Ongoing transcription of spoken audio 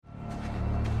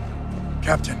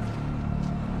Captain,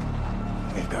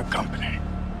 we've got company.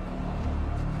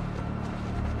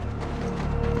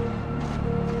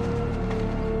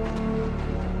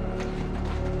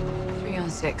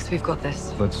 3-on-6, we've got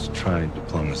this. Let's try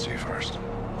diplomacy first.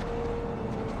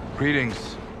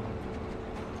 Greetings.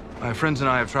 My friends and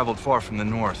I have traveled far from the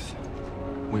north.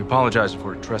 We apologize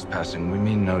for trespassing. We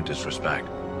mean no disrespect.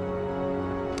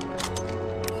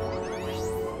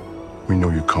 We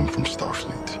know you come from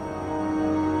Starfleet.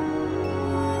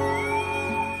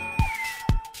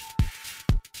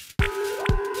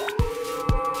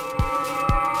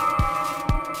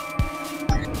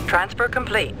 Transfer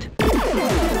complete.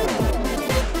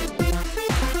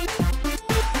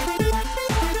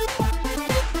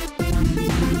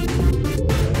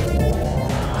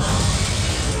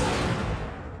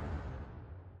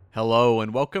 Hello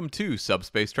and welcome to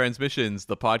Subspace Transmissions,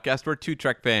 the podcast where two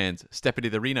Trek fans step into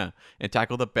the arena and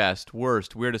tackle the best,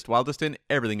 worst, weirdest, wildest, and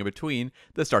everything in between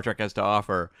that Star Trek has to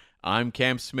offer. I'm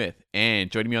Cam Smith, and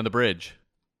joining me on the bridge.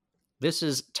 This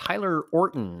is Tyler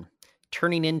Orton,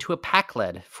 turning into a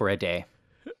Pac-Led for a day.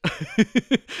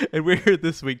 And we're here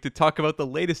this week to talk about the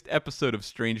latest episode of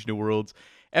Strange New Worlds,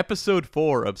 episode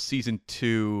 4 of season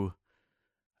 2.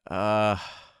 What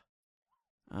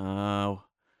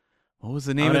was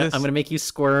the name of this? I'm gonna make you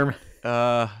squirm.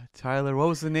 Tyler, what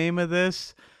was the name of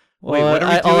this? Wait, what are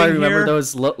we doing all I remember here?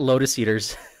 those Lotus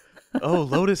Eaters. Oh,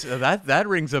 Lotus, that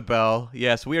rings a bell.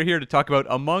 Yes, we are here to talk about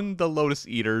Among the Lotus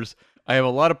Eaters. I have a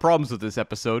lot of problems with this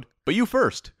episode, but you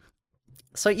first.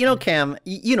 So, Cam,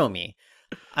 you know me.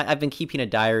 I've been keeping a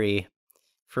diary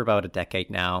for about a decade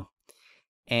now.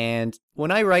 And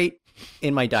when I write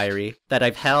in my diary that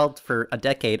I've held for a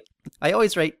decade, I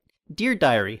always write, "Dear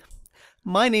Diary,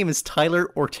 my name is Tyler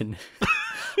Orton.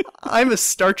 I'm a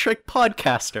Star Trek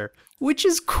podcaster, which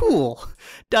is cool.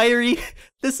 Diary,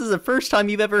 this is the first time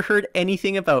you've ever heard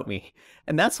anything about me.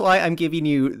 And that's why I'm giving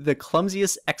you the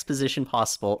clumsiest exposition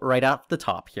possible right off the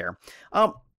top here.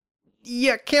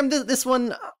 Yeah, Cam, this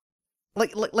one,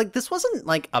 like this wasn't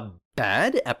like a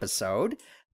bad episode,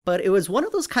 but it was one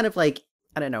of those kind of like,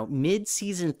 I don't know,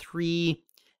 mid-season 3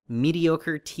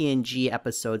 mediocre TNG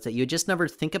episodes that you just never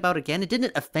think about again. It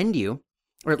didn't offend you,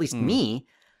 or at least me.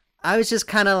 I was just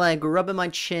kind of like rubbing my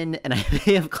chin, and I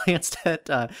may have glanced at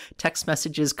text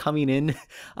messages coming in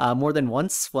more than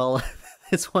once while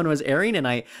this one was airing, and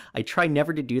I try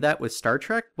never to do that with Star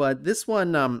Trek, but this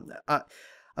one, a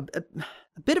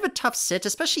bit of a tough sit,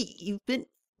 especially you've been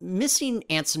missing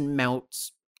Anson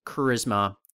Mount's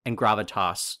charisma and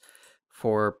gravitas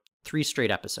for 3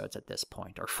 straight episodes at this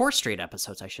point, or 4 straight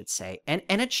episodes, I should say, and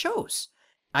it shows.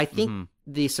 I think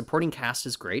the supporting cast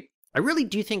is great. I really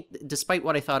do think, despite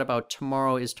what I thought about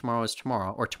Tomorrow is Tomorrow is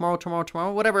Tomorrow, or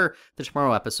Tomorrow, whatever the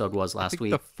Tomorrow episode was last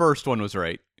week. The first one was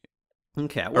right.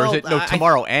 Okay, well, or is it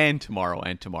Tomorrow and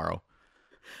Tomorrow?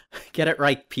 Get it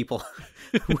right, people.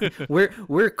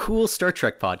 we're cool Star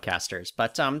Trek podcasters,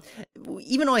 but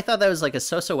even though I thought that was like a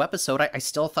so-so episode, I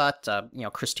still thought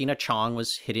Christina Chong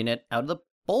was hitting it out of the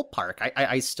ballpark.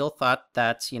 I still thought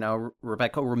that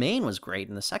Rebecca Romaine was great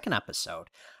in the second episode.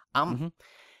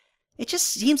 It just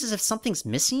seems as if something's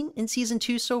missing in season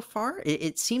 2 so far.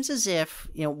 It seems as if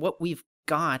what we've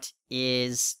got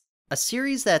is a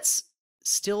series that's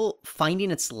still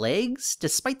finding its legs,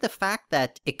 despite the fact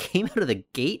that it came out of the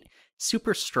gate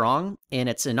super strong in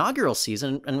its inaugural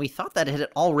season, and we thought that it had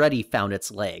already found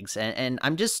its legs. And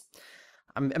I'm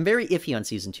very iffy on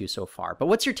season 2 so far. But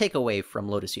what's your takeaway from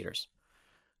Lotus Eaters?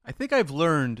 I think I've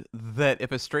learned that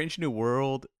if a Strange New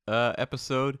World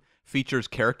episode features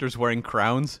characters wearing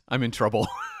crowns, I'm in trouble.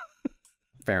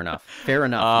 Fair enough.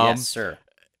 Yes, sir.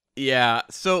 Yeah,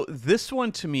 so this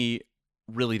one to me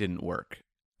really didn't work.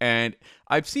 And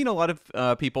I've seen a lot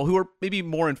of people who are maybe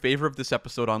more in favor of this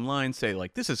episode online say,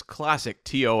 like, this is classic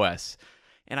TOS.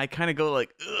 And I kind of go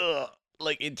like, ugh.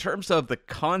 Like, in terms of the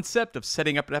concept of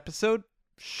setting up an episode,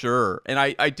 sure. And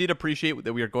I did appreciate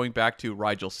that we are going back to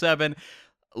Rigel 7,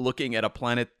 looking at a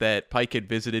planet that Pike had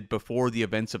visited before the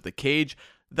events of The Cage.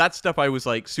 That stuff I was,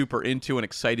 like, super into and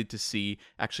excited to see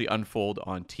actually unfold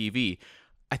on TV.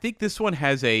 I think this one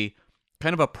has a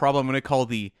kind of a problem I'm going to call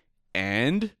the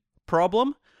 "and"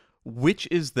 problem, which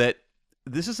is that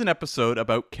this is an episode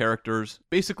about characters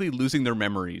basically losing their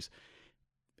memories.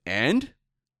 And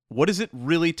what does it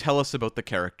really tell us about the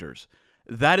characters?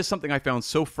 That is something I found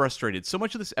so frustrated. So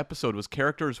much of this episode was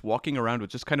characters walking around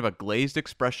with just kind of a glazed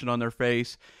expression on their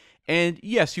face. And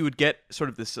yes, you would get sort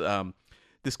of this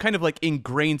this kind of like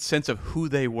ingrained sense of who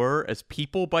they were as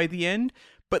people by the end.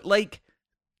 But like,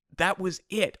 that was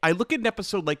it. I look at an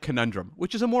episode like Conundrum,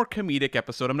 which is a more comedic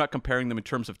episode. I'm not comparing them in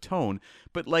terms of tone,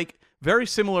 but like Very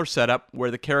similar setup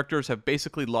where the characters have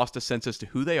basically lost a sense as to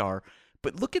who they are.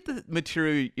 But look at the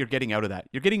material you're getting out of that.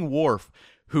 You're getting Worf,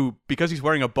 who, because he's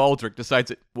wearing a baldric, decides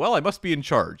that, well, I must be in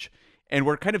charge. And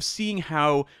we're kind of seeing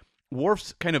how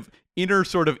Worf's kind of inner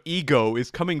sort of ego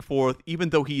is coming forth, even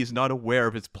though he is not aware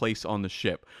of his place on the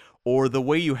ship. Or the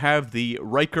way you have the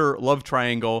Riker love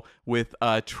triangle with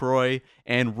Troy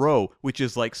and Ro, which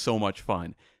is like so much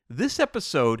fun. This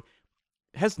episode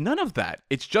has none of that.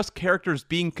 It's just characters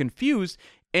being confused.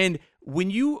 And when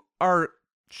you are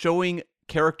showing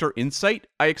character insight,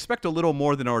 I expect a little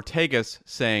more than Ortegas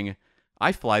saying,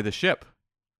 I fly the ship.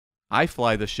 I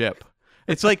fly the ship.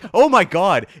 It's like, oh my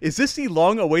God, is this the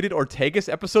long-awaited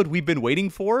Ortegas episode we've been waiting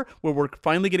for, where we're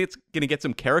finally going to get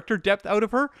some character depth out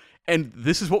of her? And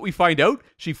this is what we find out?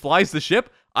 She flies the ship?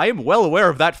 I am well aware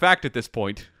of that fact at this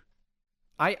point.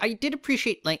 I did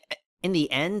appreciate, like, in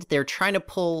the end, they're trying to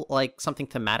pull, like, something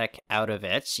thematic out of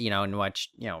it, in which,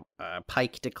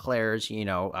 Pike declares,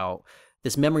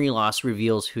 this memory loss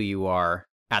reveals who you are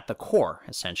at the core,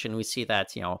 essentially. And we see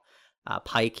that,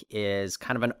 Pike is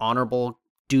kind of an honorable,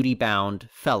 duty-bound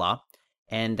fella,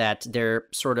 and that their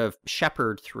sort of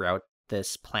shepherd throughout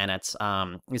this planet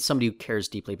is somebody who cares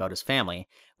deeply about his family,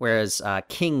 whereas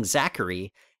King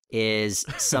Zachary is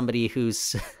somebody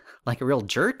who's like a real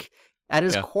jerk at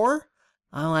his core.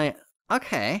 I'm like,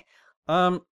 okay.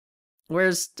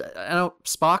 Whereas, I know,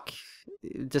 Spock,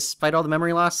 despite all the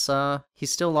memory loss,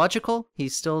 he's still logical. He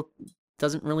still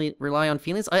doesn't really rely on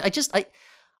feelings.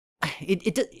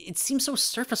 It seems so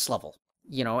surface level,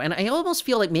 and I almost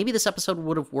feel like maybe this episode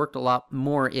would have worked a lot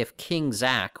more if King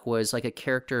Zach was like a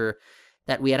character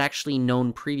that we had actually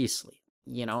known previously,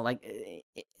 like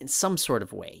in some sort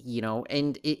of way,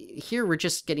 and here we're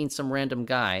just getting some random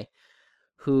guy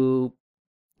who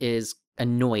is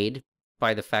annoyed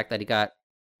by the fact that he got,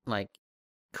 like,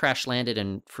 crash landed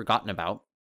and forgotten about.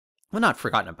 Well, not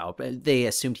forgotten about, but they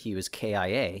assumed he was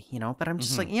KIA, but I'm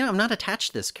just like, I'm not attached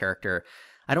to this character.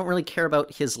 I don't really care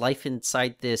about his life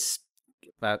inside this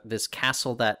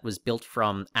castle that was built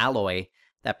from alloy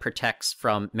that protects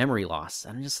from memory loss.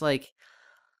 And I'm just like,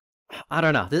 I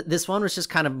don't know. This one was just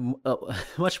kind of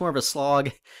much more of a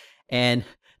slog. And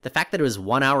the fact that it was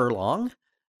 1 hour long,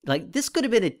 like, this could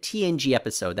have been a TNG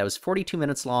episode that was 42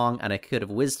 minutes long, and I could have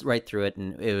whizzed right through it,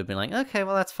 and it would have been like, okay,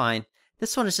 well, that's fine.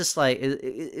 This one is just like,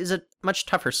 is a much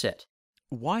tougher sit.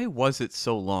 Why was it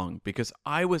so long? Because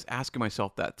I was asking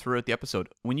myself that throughout the episode.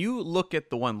 When you look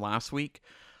at the one last week,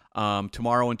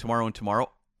 tomorrow and tomorrow and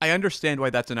tomorrow, I understand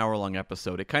why that's an hour-long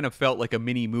episode. It kind of felt like a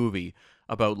mini movie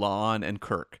about La'an and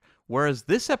Kirk. Whereas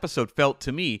this episode felt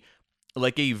to me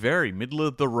like a very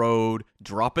middle-of-the-road,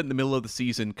 drop it in the middle of the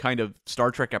season kind of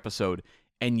Star Trek episode,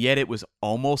 and yet it was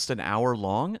almost an hour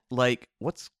long? Like,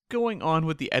 what's going on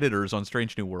with the editors on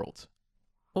Strange New Worlds?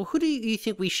 Well, who do you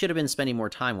think we should have been spending more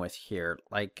time with here?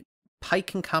 Like,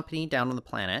 Pike and company down on the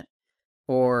planet,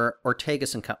 or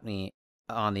Ortegas and company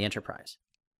on the Enterprise?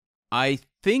 I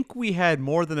think we had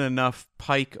more than enough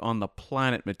Pike on the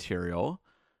planet material.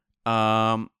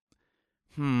 How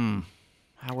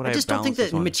would I just don't think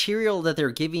that the material that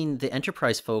they're giving the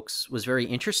Enterprise folks was very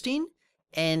interesting.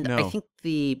 And No. I think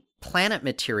the planet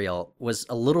material was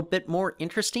a little bit more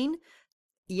interesting,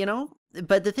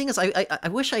 But the thing is, I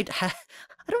wish I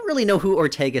don't really know who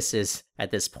Ortegas is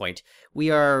at this point.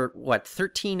 We are,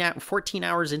 14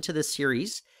 hours into this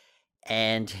series.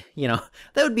 And,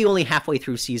 that would be only halfway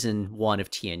through season 1 of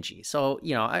TNG. So,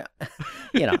 I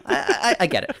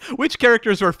get it. Which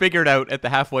characters were figured out at the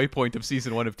halfway point of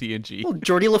season 1 of TNG? Well,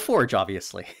 Geordie LaForge,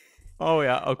 obviously. Oh,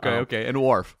 yeah. Okay. And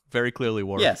Worf. Very clearly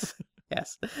Worf. Yes.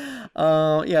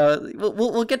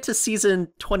 We'll get to season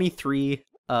 23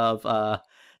 of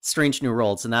Strange New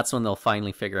Worlds, and that's when they'll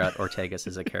finally figure out Ortegas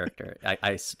as a character,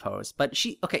 I suppose. But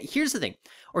here's the thing.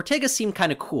 Ortegas seemed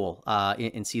kind of cool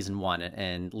in season 1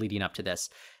 and leading up to this.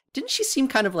 Didn't she seem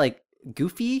kind of like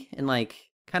goofy and like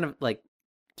kind of like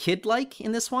kid-like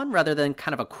in this one rather than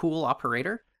kind of a cool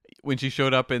operator? When she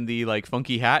showed up in the like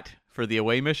funky hat for the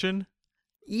away mission?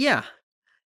 Yeah.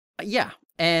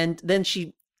 And then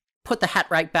she put the hat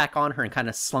right back on her and kind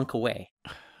of slunk away.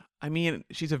 I mean,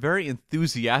 she's a very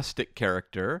enthusiastic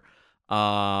character.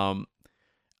 I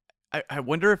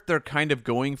wonder if they're kind of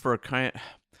going for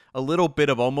a little bit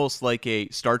of almost like a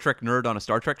Star Trek nerd on a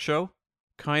Star Trek show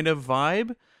kind of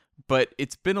vibe, but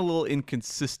it's been a little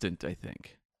inconsistent, I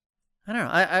think. I don't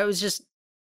know. I was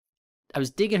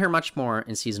digging her much more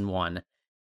in season 1.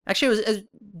 Actually, I was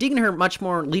digging her much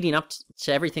more leading up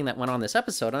to everything that went on this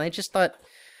episode, and I just thought,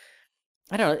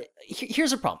 I don't know.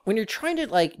 Here's a problem. When you're trying to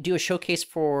like do a showcase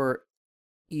for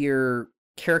your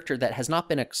character that has not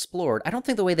been explored, I don't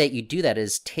think the way that you do that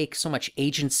is take so much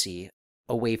agency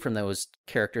away from those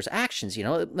characters' actions, you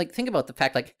know? Like, think about the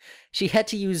fact, like, she had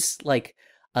to use, like,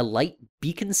 a light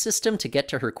beacon system to get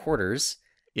to her quarters,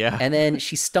 Yeah. and then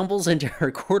she stumbles into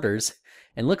her quarters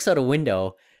and looks out a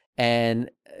window and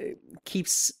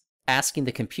keeps asking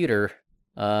the computer,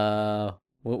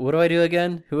 what do I do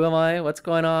again? Who am I? What's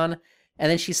going on? And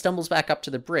then she stumbles back up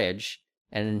to the bridge,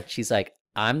 and she's like,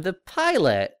 I'm the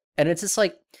pilot. And it's just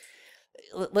like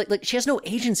she has no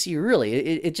agency, really.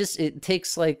 It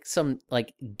takes like some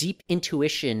like deep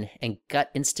intuition and gut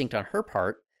instinct on her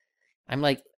part. I'm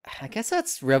like, I guess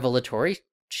that's revelatory.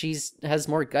 She's has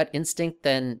more gut instinct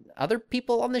than other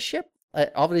people on the ship.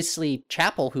 Obviously,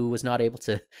 Chapel, who was not able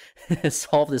to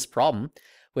solve this problem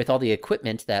with all the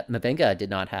equipment that Mabenga did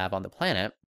not have on the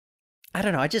planet. I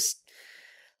don't know.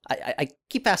 I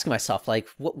keep asking myself, like,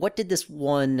 what did this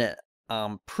one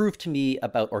prove to me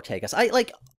about Ortegas?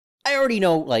 I already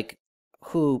know, like,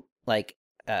 who, like,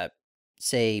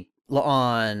 say,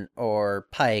 La'an or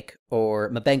Pike or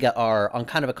Mabenga are on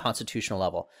kind of a constitutional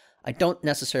level. I don't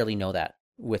necessarily know that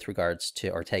with regards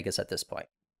to Ortegas at this point.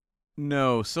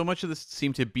 No, so much of this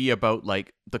seemed to be about,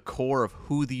 like, the core of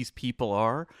who these people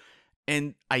are.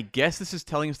 And I guess this is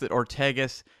telling us that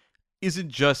Ortegas isn't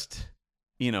just,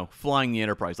 you know, flying the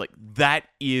Enterprise. Like, that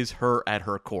is her at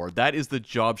her core. That is the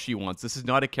job she wants. This is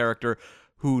not a character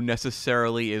who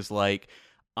necessarily is like,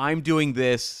 I'm doing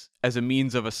this as a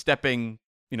means of a stepping,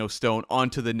 you know, stone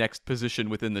onto the next position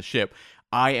within the ship.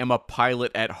 I am a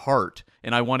pilot at heart,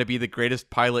 and I want to be the greatest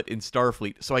pilot in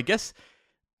Starfleet. So I guess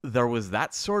there was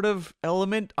that sort of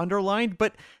element underlined,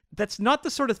 but that's not the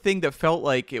sort of thing that felt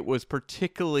like it was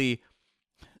particularly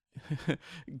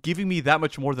giving me that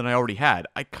much more than I already had.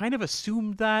 I kind of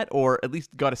assumed that, or at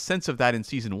least got a sense of that in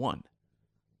season 1.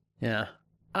 Yeah.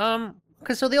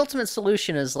 Okay, so the ultimate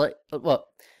solution is like, well,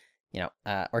 you know,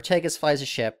 Ortegas flies a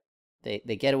ship.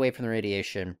 They get away from the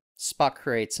radiation. Spock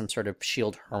creates some sort of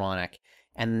shield harmonic,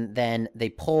 and then they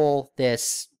pull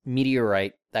this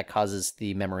meteorite that causes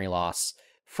the memory loss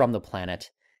from the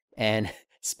planet. And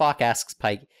Spock asks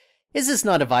Pike, "Is this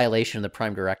not a violation of the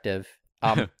Prime Directive?"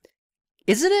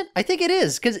 Isn't it? I think it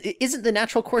is, because isn't the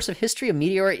natural course of history a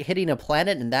meteorite hitting a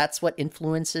planet, and that's what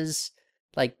influences,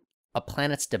 like, a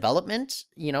planet's development?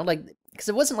 You know, like, because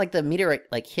it wasn't like the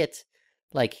meteorite, like, hit,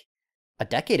 like, a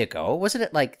decade ago. Wasn't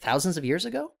it, like, thousands of years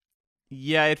ago?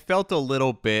 Yeah, it felt a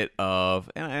little bit of,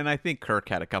 and I think Kirk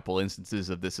had a couple instances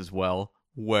of this as well,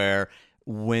 where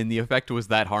when the effect was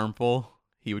that harmful,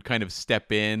 he would kind of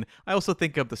step in. I also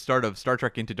think of the start of Star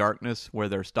Trek Into Darkness, where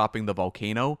they're stopping the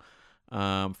volcano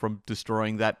from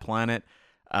destroying that planet.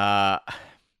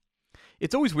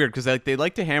 It's always weird because they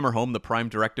like to hammer home the Prime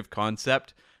Directive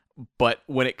concept, but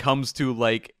when it comes to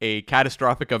like a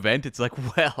catastrophic event, it's like,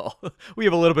 well, we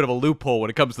have a little bit of a loophole when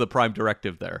it comes to the Prime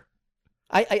Directive there.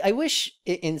 I wish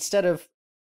instead of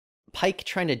Pike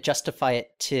trying to justify it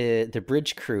to the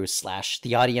bridge crew /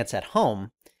 the audience at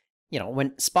home, you know, when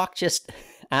Spock just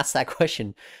asked that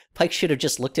question, Pike should have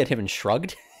just looked at him and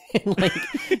shrugged. And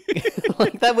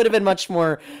like that would have been much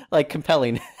more like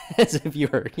compelling as a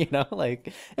viewer, you know,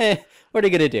 like, what are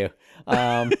you gonna do?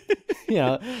 You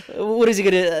know, what is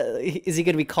he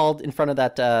gonna be called in front of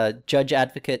that judge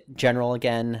advocate general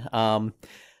again?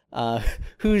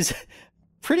 Who's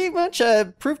pretty much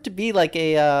proved to be like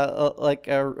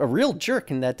a real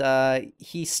jerk in that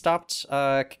he stopped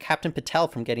Captain Patel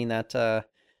from getting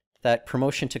that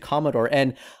promotion to Commodore.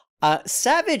 And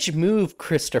savage move,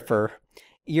 Christopher.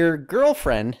 Your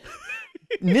girlfriend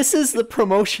misses the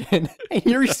promotion, and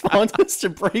your response is to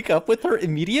break up with her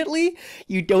immediately?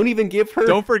 You don't even give her...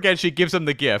 Don't forget she gives him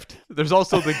the gift. There's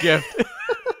also the gift.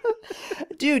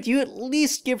 Dude, you at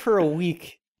least give her a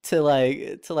week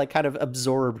to kind of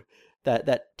absorb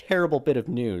that terrible bit of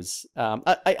news.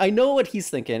 I know what he's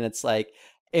thinking. It's like,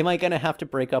 am I going to have to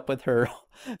break up with her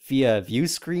via view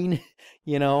screen?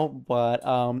 You know, but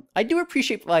I do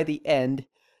appreciate by the end,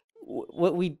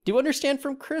 what we do understand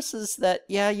from Chris is that,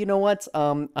 yeah, you know what?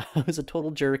 I was a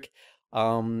total jerk.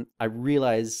 I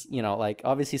realize, you know, like,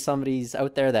 obviously somebody's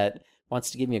out there that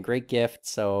wants to give me a great gift,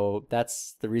 so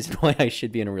that's the reason why I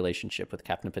should be in a relationship with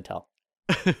Captain Patel.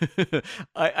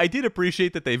 I did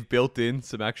appreciate that they've built in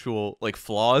some actual like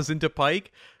flaws into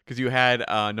Pike, because you had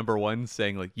number 1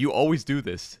 saying like, you always do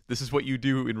this. This is what you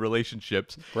do in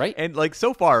relationships. Right. And like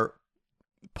so far,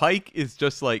 Pike is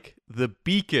just like the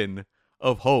beacon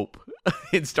of hope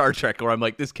in Star Trek, where I'm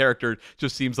like, this character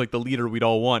just seems like the leader we'd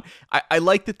all want. I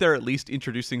like that they're at least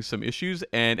introducing some issues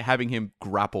and having him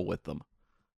grapple with them.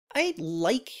 I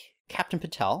like Captain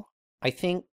Patel. I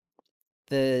think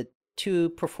the two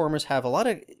performers have a lot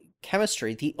of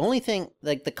chemistry. The only thing,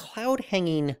 like, the cloud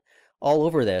hanging all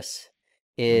over this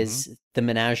is the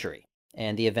menagerie.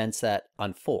 and the events that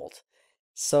unfold.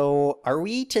 So are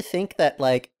we to think that,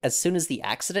 like, as soon as the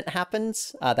accident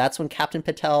happens, that's when Captain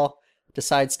Patel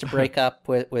decides to break up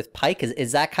with Pike?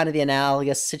 Is that kind of the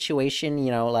analogous situation?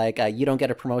 You know, like, you don't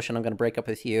get a promotion, I'm going to break up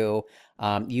with you.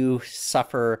 You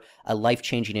suffer a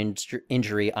life-changing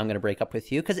injury, I'm going to break up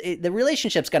with you. Because the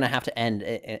relationship's going to have to end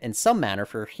in some manner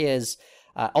for his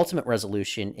ultimate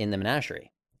resolution in the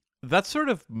menagerie. That's sort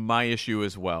of my issue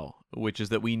as well, which is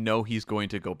that we know he's going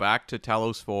to go back to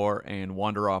Talos 4 and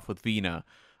wander off with Vina,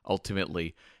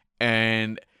 ultimately.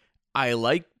 And I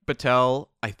like Patel.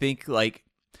 I think, like,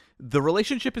 the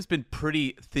relationship has been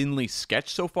pretty thinly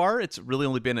sketched so far. It's really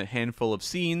only been a handful of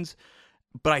scenes,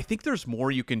 but I think there's more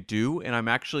you can do, and I'm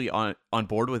actually on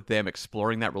board with them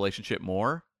exploring that relationship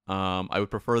more. I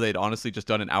would prefer they'd honestly just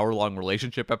done an hour-long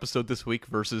relationship episode this week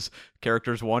versus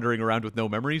characters wandering around with no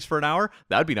memories for an hour.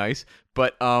 That'd be nice.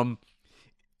 But I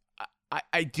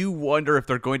do wonder if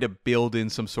they're going to build in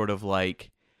some sort of,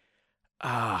 like,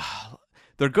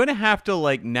 they're going to have to,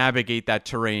 like, navigate that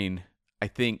terrain, I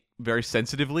think, very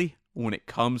sensitively when it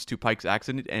comes to Pike's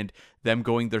accident and them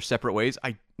going their separate ways.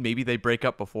 Maybe they break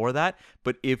up before that,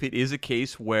 but if it is a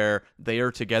case where they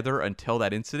are together until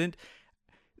that incident,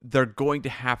 they're going to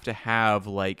have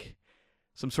like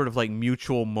some sort of like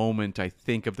mutual moment, I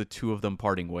think, of the two of them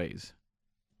parting ways.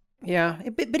 Yeah,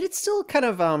 but it's still kind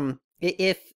of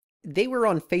if they were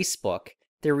on Facebook,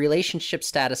 their relationship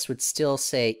status would still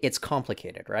say it's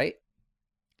complicated, right?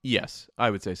 Yes,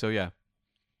 I would say so, yeah.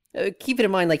 Keep it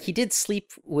in mind, like, he did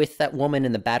sleep with that woman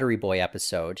in the Battery Boy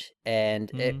episode, and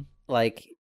it, like,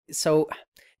 so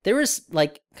there was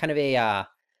like kind of a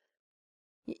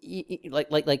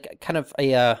kind of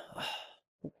a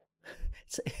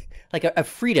like a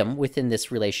freedom within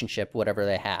this relationship, whatever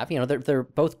they have. You know, they're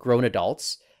both grown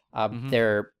adults.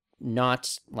 They're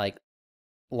not like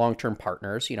long-term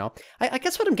partners. You know, I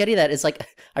guess what I'm getting at is, like,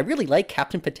 I really like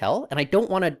Captain Patel, and I don't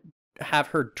want to have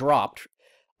her dropped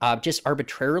just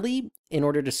arbitrarily in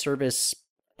order to service,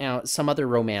 you know, some other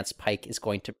romance Pike is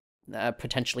going to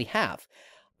potentially have.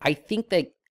 I think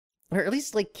that, or at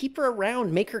least, like, keep her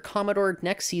around, make her Commodore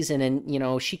next season, and, you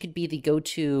know, she could be the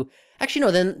go-to. Actually,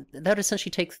 no, then that would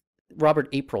essentially take Robert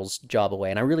April's job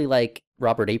away, and I really like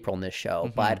Robert April in this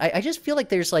show, but I just feel like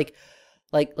there's like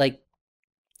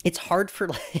it's hard for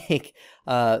like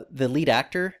the lead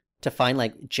actor to find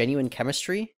like genuine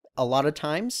chemistry. A lot of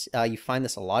times, you find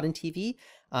this a lot in TV.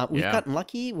 We've gotten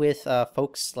lucky with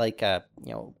folks like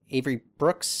you know, Avery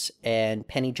Brooks and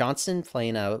Penny Johnson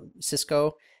playing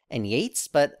Cisco and Yates,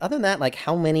 but other than that, like,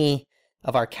 how many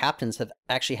of our captains have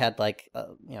actually had like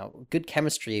you know, good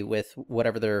chemistry with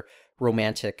whatever their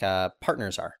romantic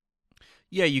partners are?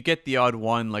 Yeah, you get the odd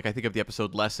one, like I think of the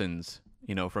episode Lessons,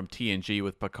 you know, from TNG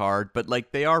with Picard, but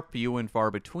like they are few and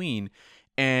far between,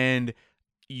 and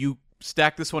you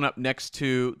stack this one up next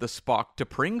to the Spock to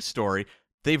Pring story.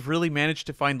 They've really managed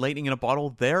to find lightning in a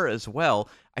bottle there as well.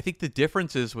 I think the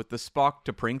difference is with the Spock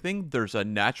to Pring thing, there's a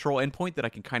natural endpoint that I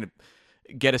can kind of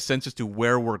get a sense as to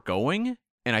where we're going,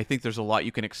 and I think there's a lot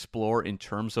you can explore in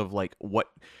terms of like what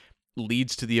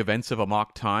leads to the events of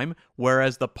Amok Time,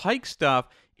 whereas the Pike stuff,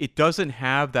 it doesn't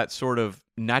have that sort of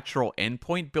natural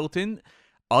endpoint built in,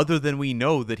 other than we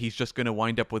know that he's just going to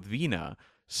wind up with Vina.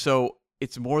 So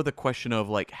it's more the question of,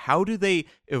 like, how do they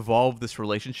evolve this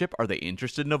relationship? Are they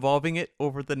interested in evolving it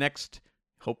over the next,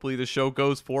 hopefully the show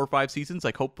goes 4 or 5 seasons,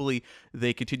 like, hopefully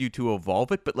they continue to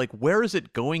evolve it, but, like, where is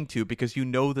it going to? Because you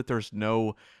know that there's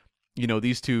no, you know,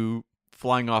 these two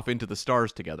flying off into the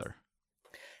stars together.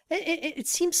 It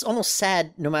seems almost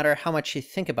sad no matter how much you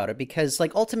think about it, because,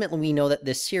 like, ultimately we know that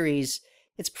this series,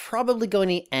 it's probably going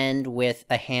to end with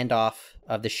a handoff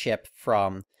of the ship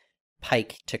from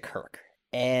Pike to Kirk.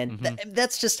 And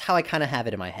that's just how I kind of have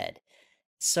it in my head.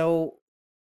 So,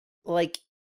 like,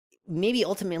 maybe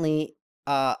ultimately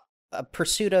a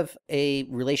pursuit of a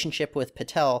relationship with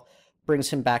Patel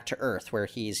brings him back to Earth, where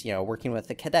he's, you know, working with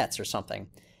the cadets or something.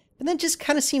 But then just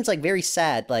kind of seems like very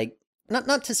sad, like,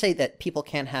 not to say that people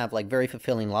can't have like very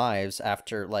fulfilling lives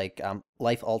after like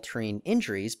life-altering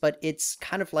injuries, but it's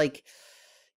kind of like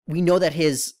we know that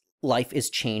his life is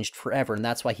changed forever, and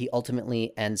that's why he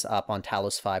ultimately ends up on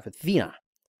Talos 5 with Vina.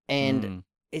 And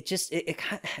it just it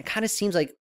kind of seems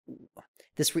like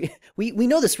this we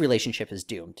know this relationship is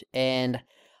doomed, and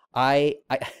I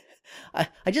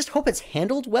just hope it's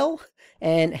handled well,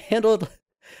 and handled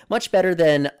much better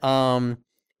than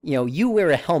you know, you wear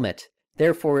a helmet,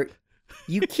 therefore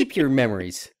you keep your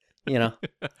memories, you know?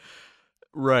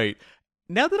 Right.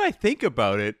 Now that I think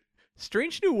about it,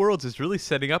 Strange New Worlds is really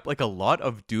setting up like a lot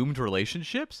of doomed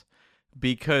relationships,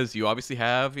 because you obviously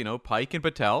have, you know, Pike and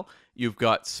Patel, you've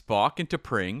got Spock and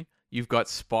T'Pring, You've got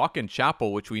Spock and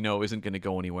Chapel, which we know isn't going to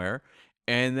go anywhere.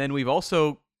 And then we've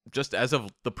also, just as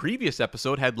of the previous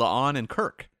episode, had La'an and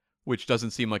Kirk, which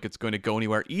doesn't seem like it's going to go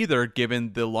anywhere either,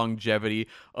 given the longevity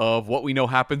of what we know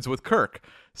happens with Kirk.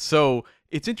 So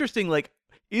it's interesting, like,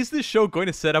 is this show going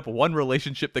to set up one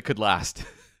relationship that could last?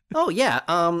 Oh yeah,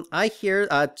 I hear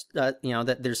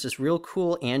that there's this real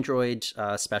cool android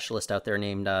specialist out there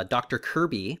named Dr.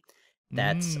 Kirby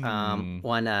that's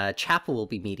one Chapel will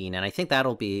be meeting, and I think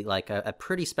that'll be like a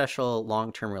pretty special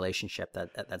long-term relationship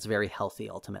that's very healthy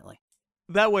ultimately.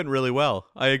 That went really well.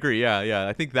 I agree. Yeah.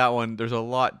 I think that one, there's a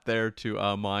lot there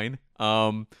to mine.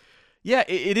 Yeah,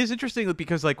 it is interesting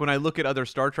because, like, when I look at other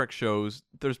Star Trek shows,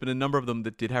 there's been a number of them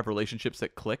that did have relationships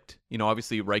that clicked. You know,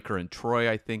 obviously Riker and Troy,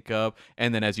 I think of.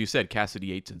 And then, as you said, Cassidy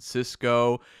Yates and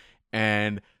Sisko.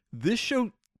 And this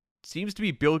show seems to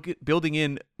be building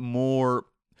in more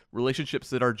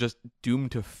relationships that are just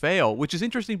doomed to fail, which is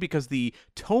interesting because the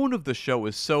tone of the show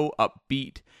is so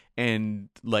upbeat and,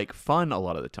 like, fun a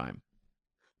lot of the time.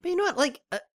 But you know what, like,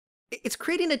 it's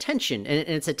creating a tension, and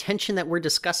it's a tension that we're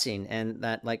discussing and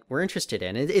that, like, we're interested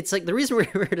in. It's like the reason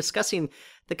we're discussing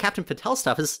the Captain Patel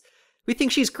stuff is we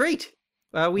think she's great.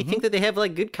 We think that they have,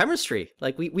 like, good chemistry.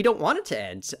 Like, we don't want it to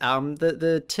end.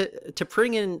 The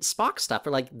T'Pring and Spock stuff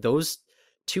are like those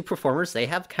two performers. They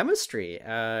have chemistry.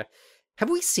 Have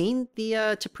we seen the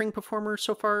T'Pring performer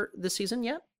so far this season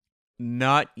yet?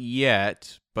 Not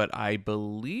yet, but I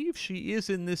believe she is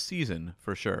in this season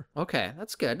for sure. Okay,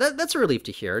 that's good. That's a relief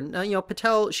to hear.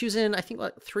 Patel, she was in, I think,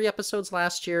 3 episodes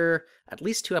last year, at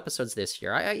least 2 episodes this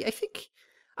year. I think,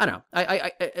 I don't know.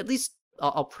 I at least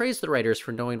I'll praise the writers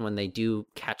for knowing when they do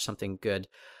catch something good.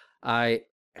 I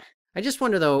just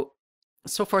wonder though,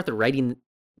 so far the writing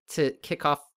to kick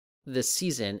off this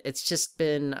season, it's just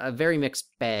been a very mixed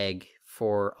bag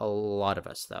for a lot of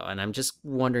us though, and I'm just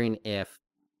wondering if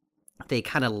they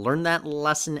kind of learn that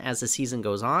lesson as the season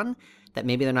goes on, that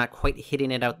maybe they're not quite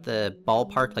hitting it out the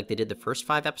ballpark like they did the first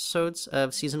 5 episodes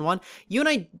of season 1. You and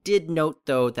I did note,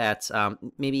 though, that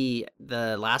maybe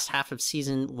the last half of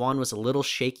season 1 was a little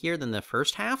shakier than the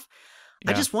first half.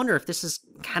 Yeah. I just wonder if this is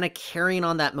kind of carrying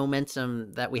on that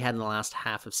momentum that we had in the last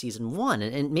half of season 1.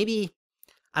 And maybe,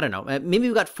 I don't know, maybe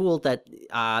we got fooled that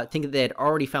thinking they had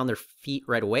already found their feet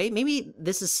right away. Maybe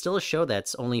this is still a show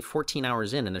that's only 14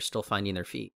 hours in and they're still finding their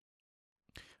feet.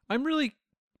 I'm really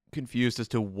confused as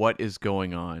to what is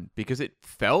going on because it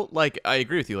felt like, I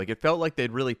agree with you, like it felt like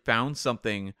they'd really found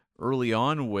something early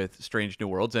on with Strange New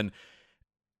Worlds, and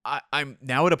I'm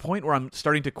now at a point where I'm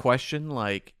starting to question,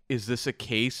 like, is this a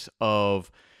case of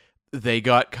they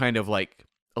got kind of like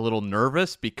a little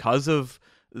nervous because of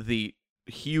the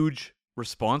huge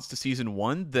response to season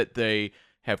 1 that they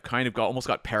have kind of almost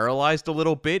got paralyzed a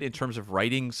little bit in terms of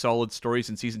writing solid stories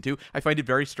in season 2. I find it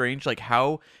very strange, like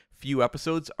how few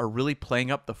episodes are really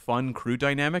playing up the fun crew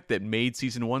dynamic that made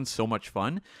season 1 so much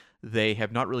fun. They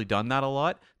have not really done that a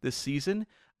lot this season.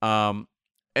 And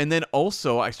then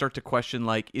also I start to question,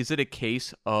 like, is it a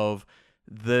case of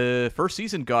the first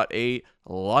season got a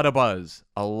lot of buzz,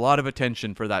 a lot of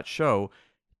attention for that show?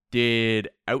 Did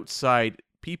outside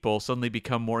people suddenly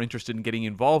become more interested in getting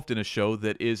involved in a show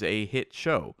that is a hit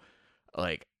show?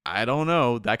 Like, I don't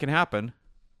know. That can happen.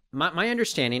 My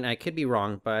understanding, I could be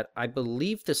wrong, but I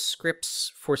believe the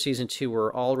scripts for season 2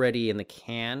 were already in the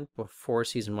can before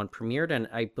season 1 premiered, and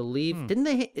I believe didn't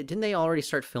they already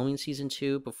start filming season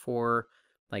 2 before,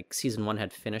 like, season 1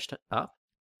 had finished up?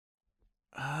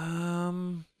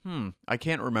 I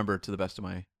can't remember to the best of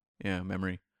my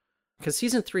memory. Because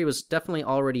season 3 was definitely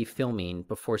already filming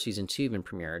before season 2 even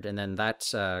premiered, and then that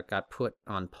got put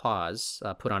on pause,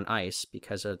 put on ice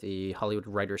because of the Hollywood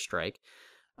writer's strike.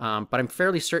 But I'm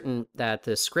fairly certain that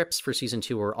the scripts for season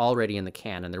 2 were already in the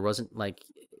can, and there wasn't like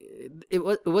it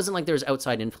wasn't like there was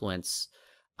outside influence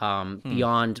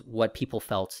beyond what people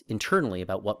felt internally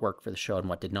about what worked for the show and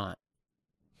what did not.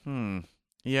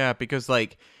 Yeah, because,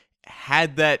 like,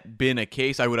 had that been a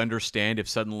case, I would understand if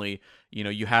suddenly,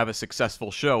 you have a successful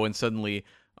show and suddenly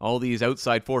all these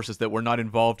outside forces that were not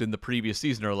involved in the previous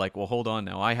season are like, well, hold on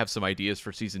now, I have some ideas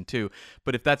for season 2.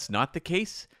 But if that's not the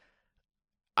case,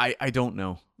 I don't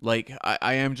know. Like,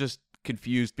 I am just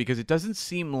confused because it doesn't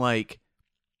seem like...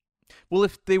 Well,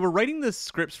 if they were writing the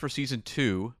scripts for season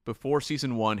 2 before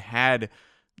season 1 had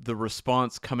the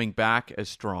response coming back as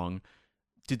strong,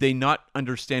 did they not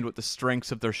understand what the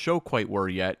strengths of their show quite were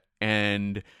yet?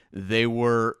 And they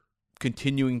were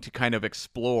continuing to kind of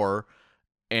explore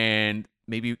and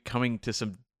maybe coming to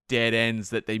some dead ends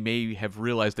that they may have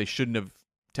realized they shouldn't have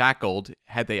tackled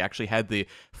had they actually had the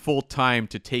full time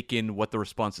to take in what the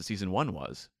response to season 1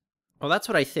 was. Well, that's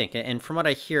what I think. And from what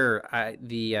I hear,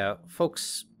 the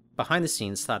folks behind the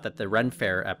scenes thought that the Ren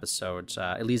Fair episode,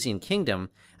 Elysian Kingdom,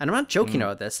 and I'm not joking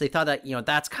about this, they thought that,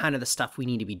 that's kind of the stuff we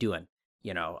need to be doing.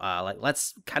 Like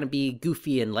let's kind of be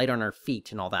goofy and light on our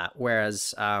feet and all that.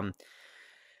 Whereas,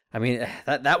 I mean,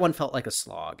 that one felt like a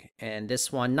slog, and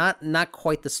this one not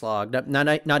quite the slog,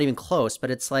 not even close.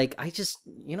 But it's like I just,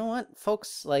 you know what,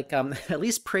 folks, like at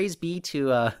least praise be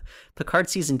to Picard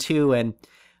season 2, and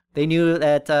they knew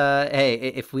that hey,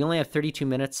 if we only have 32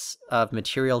 minutes of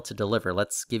material to deliver,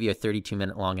 let's give you a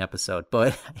 32-minute long episode.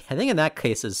 But I think in that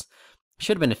case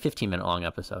should have been a 15-minute long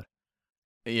episode.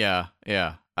 Yeah.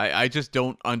 I just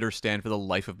don't understand for the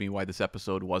life of me why this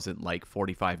episode wasn't like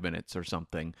 45 minutes or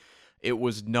something. It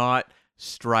was not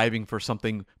striving for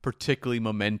something particularly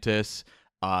momentous.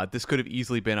 This could have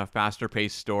easily been a faster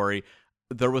paced story.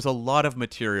 There was a lot of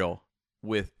material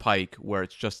with Pike where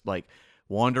it's just like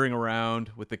wandering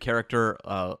around with the character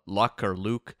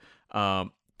Luke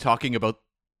talking about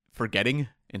forgetting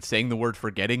and saying the word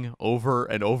forgetting over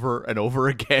and over and over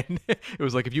again. It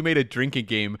was like if you made a drinking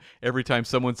game every time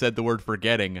someone said the word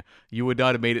forgetting, you would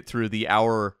not have made it through the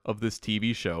hour of this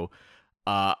TV show.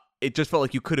 It just felt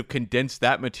like you could have condensed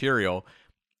that material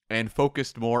and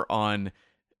focused more on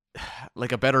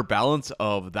like a better balance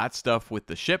of that stuff with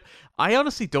the ship. I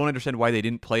honestly don't understand why they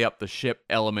didn't play up the ship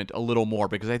element a little more,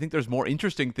 because I think there's more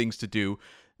interesting things to do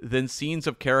than scenes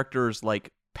of characters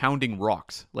like pounding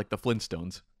rocks like the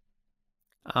Flintstones.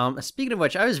 Speaking of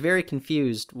which, I was very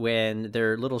confused when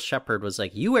their little shepherd was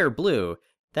like, "You wear blue,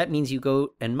 that means you go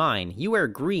and mine. You wear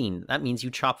green, that means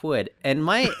you chop wood." And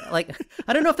my, like,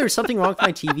 I don't know if there's something wrong with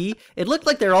my TV. It looked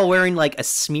like they're all wearing like a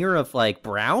smear of like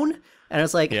brown. And I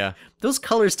was like, yeah, those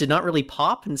colors did not really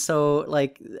pop. And so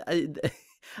like,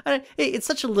 it's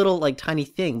such a little like tiny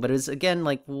thing, but it was again,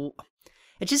 like,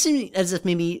 it just seemed as if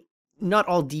maybe not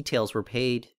all details were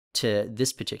paid to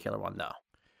this particular one though.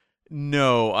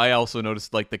 No, I also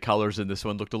noticed like the colors in this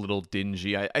one looked a little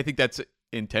dingy. I think that's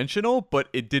intentional, but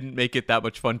it didn't make it that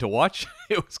much fun to watch.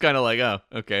 It was kind of like, oh,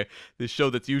 okay, this show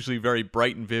that's usually very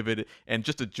bright and vivid and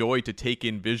just a joy to take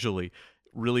in visually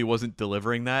really wasn't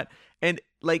delivering that. And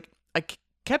like, I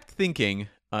kept thinking,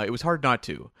 it was hard not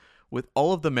to, with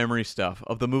all of the memory stuff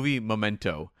of the movie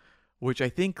Memento, which I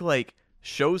think like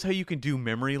shows how you can do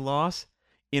memory loss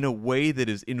in a way that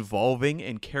is involving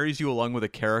and carries you along with a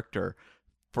character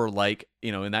for like,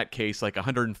 in that case, like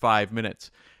 105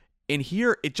 minutes. In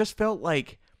here, it just felt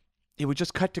like it would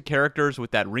just cut to characters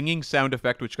with that ringing sound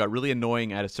effect, which got really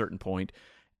annoying at a certain point,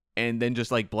 and then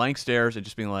just like blank stares and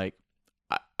just being like,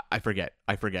 I forget.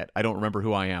 I don't remember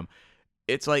who I am.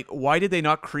 It's like, why did they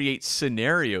not create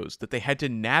scenarios that they had to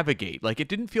navigate? Like, it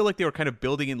didn't feel like they were kind of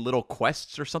building in little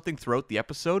quests or something throughout the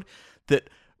episode that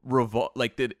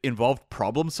that involved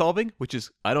problem solving, which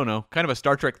is, I don't know, kind of a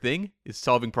Star Trek thing, is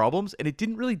solving problems, and it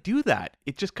didn't really do that.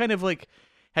 It just kind of like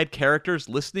had characters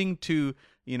listening to,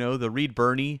 the Reed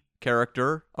Birney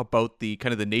character about the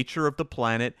kind of the nature of the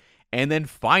planet, and then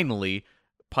finally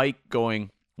Pike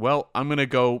going, well, I'm gonna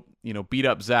go, beat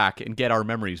up Zach and get our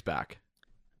memories back.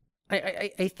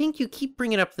 I think you keep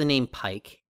bringing up the name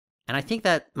Pike, and I think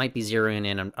that might be zeroing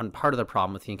in on part of the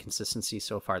problem with the inconsistency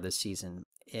so far this season.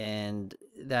 And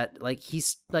that, like,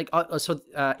 he's like,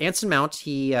 Anson Mount,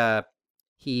 he had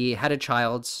a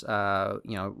child,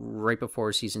 right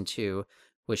before season 2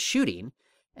 was shooting,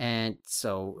 and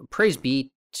so praise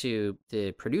be to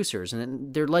the producers,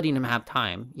 and they're letting him have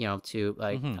time, to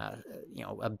like,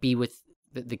 be with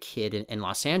the kid in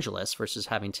Los Angeles versus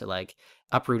having to like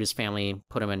uproot his family,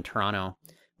 put him in Toronto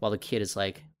while the kid is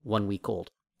like 1 week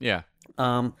old. Yeah.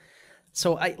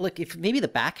 So I look, if maybe the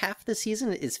back half of the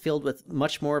season is filled with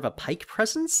much more of a Pike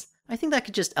presence, I think that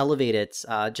could just elevate it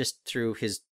just through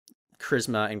his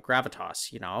charisma and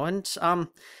gravitas, and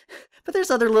but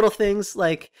there's other little things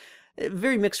like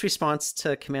very mixed response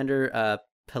to Commander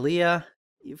Pelia,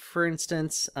 for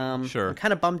instance. Sure. I'm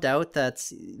kind of bummed out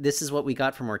that this is what we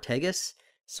got from Ortegas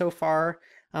so far.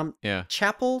 Yeah.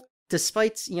 Chapel,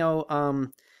 despite kickboxing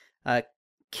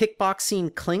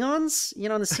Klingons,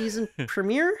 in the season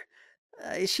premiere,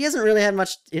 she hasn't really had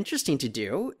much interesting to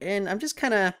do, and I'm just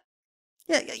kind of,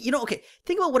 okay,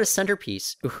 think about what a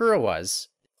centerpiece Uhura was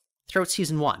throughout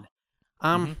season 1.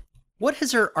 What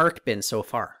has her arc been so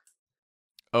far?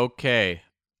 Okay,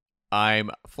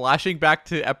 I'm flashing back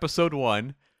to episode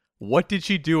 1. What did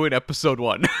she do in episode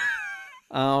 1?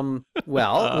 Well,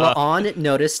 La'an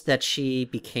noticed that she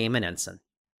became an ensign.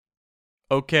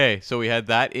 Okay, so we had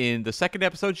that in the second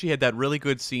episode. She had that really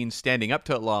good scene standing up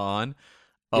to La'an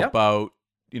about,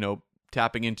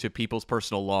 tapping into people's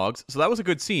personal logs. So that was a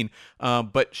good scene.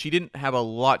 But she didn't have a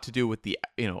lot to do with the,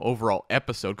 overall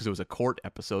episode because it was a court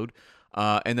episode.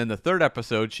 And then the third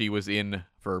episode, she was in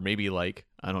for maybe like,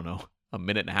 I don't know, a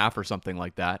minute and a half or something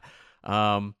like that.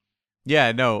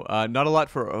 Yeah, no, not a lot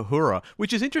for Uhura,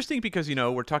 which is interesting because,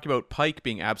 we're talking about Pike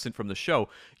being absent from the show.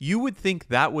 You would think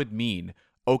that would mean,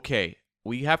 okay,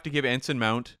 we have to give Ensign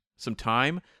Mount some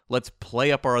time. Let's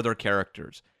play up our other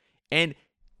characters. And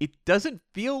it doesn't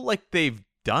feel like they've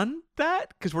done that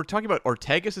because we're talking about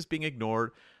Ortegas is being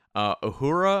ignored.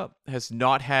 Uhura has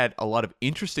not had a lot of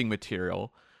interesting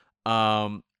material.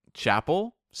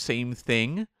 Chapel, same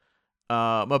thing.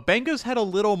 Mabenga's had a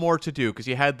little more to do because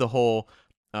you had the whole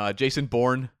Jason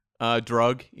Bourne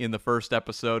drug in the first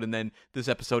episode, and then this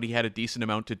episode he had a decent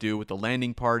amount to do with the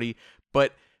landing party,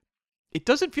 but it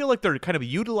doesn't feel like they're kind of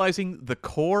utilizing the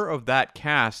core of that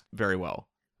cast very well.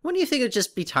 Wouldn't you think it'd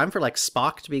just be time for like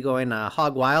Spock to be going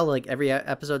hog wild, like every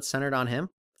episode centered on him?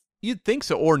 You'd think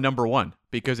so, or number one,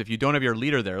 because if you don't have your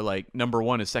leader there, like number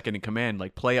one is second in command,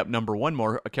 like play up number one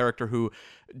more, a character who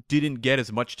didn't get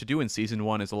as much to do in season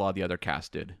one as a lot of the other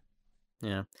cast did.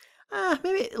 Yeah.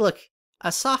 Maybe, look,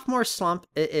 a sophomore slump,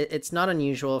 it's not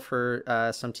unusual for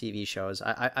some TV shows.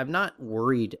 I'm not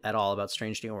worried at all about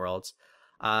Strange New Worlds.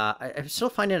 I still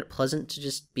find it pleasant to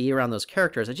just be around those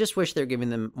characters. I just wish they're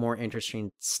giving them more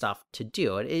interesting stuff to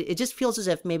do. It just feels as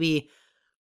if maybe,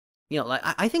 like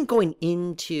I think going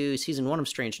into season one of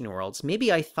Strange New Worlds,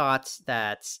 maybe I thought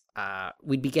that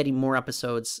we'd be getting more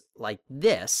episodes like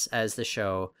this as the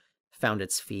show found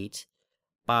its feet.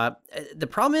 But the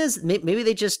problem is maybe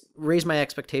they just raised my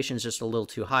expectations just a little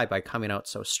too high by coming out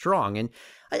so strong. And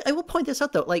I will point this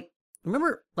out though, like,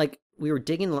 remember, like, we were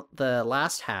digging the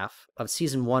last half of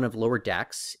season one of Lower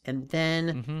Decks, and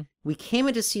then we came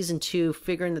into season two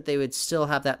figuring that they would still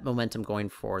have that momentum going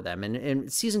for them.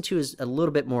 And season two is a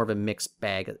little bit more of a mixed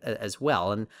bag as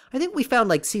well. And I think we found,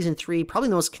 like, season three probably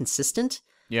the most consistent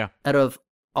out of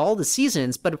all the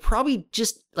seasons, but it probably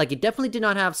just, like, it definitely did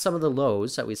not have some of the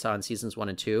lows that we saw in seasons 1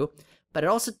 and 2, but it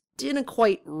also didn't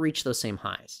quite reach those same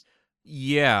highs.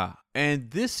 Yeah, and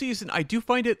this season, I do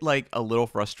find it, like, a little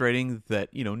frustrating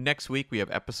that, next week we have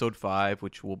episode 5,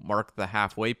 which will mark the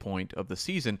halfway point of the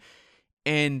season,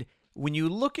 and when you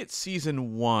look at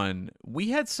season 1, we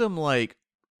had some, like,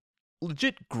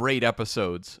 legit great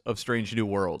episodes of Strange New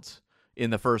Worlds in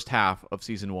the first half of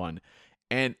season 1,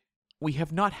 and we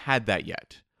have not had that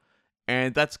yet,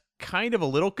 and that's kind of a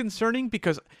little concerning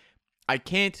because I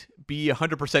can't be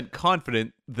 100%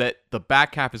 confident that the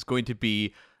back half is going to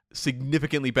be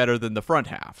significantly better than the front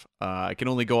half. I can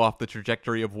only go off the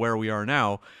trajectory of where we are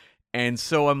now. And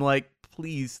so I'm like,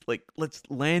 please, like, let's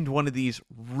land one of these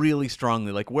really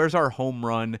strongly. Like, where's our home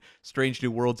run Strange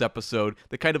New Worlds episode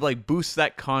that kind of, like, boosts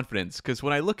that confidence? Because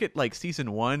when I look at, like,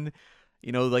 season 1,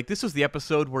 like, this was the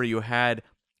episode where you had,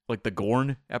 like, the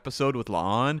Gorn episode with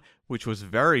La'an, which was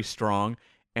very strong.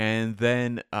 And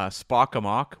then Spock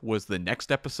Amok was the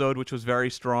next episode, which was very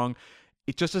strong.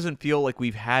 It just doesn't feel like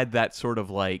we've had that sort of,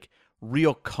 like,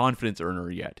 real confidence earner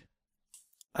yet.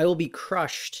 I will be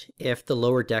crushed if the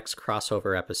Lower Decks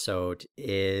crossover episode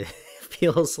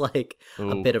feels like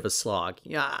a bit of a slog.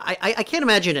 Yeah, I can't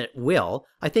imagine it will.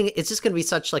 I think it's just going to be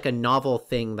such, like, a novel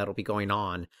thing that'll be going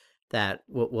on that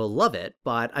we'll love it.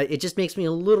 But it just makes me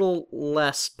a little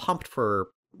less pumped for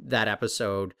that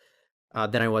episode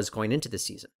than I was going into the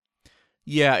season.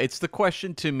 Yeah, it's the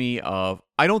question to me of,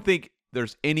 I don't think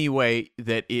there's any way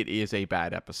that it is a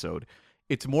bad episode.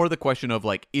 It's more the question of,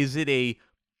 like, is it a,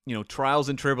 trials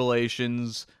and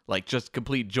tribulations, like, just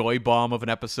complete joy bomb of an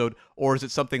episode, or is it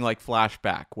something like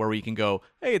Flashback, where we can go,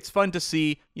 hey, it's fun to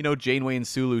see, Janeway and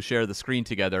Sulu share the screen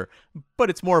together, but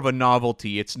it's more of a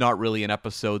novelty. It's not really an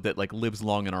episode that, like, lives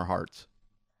long in our hearts.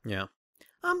 Yeah.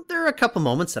 There are a couple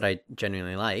moments that I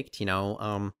genuinely liked,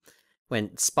 when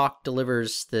Spock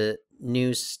delivers the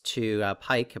news to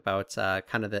Pike about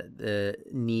kind of the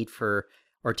need for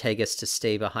Ortegas to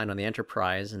stay behind on the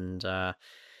Enterprise, and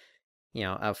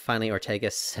finally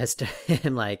Ortegas says to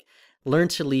him, like, learn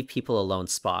to leave people alone,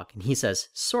 Spock, and he says,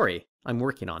 sorry, I'm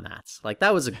working on that. Like,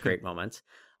 that was a great moment.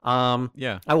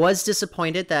 Yeah, I was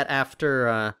disappointed that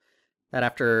after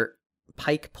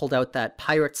Pike pulled out that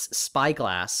pirate's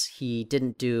spyglass, he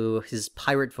didn't do his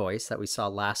pirate voice that we saw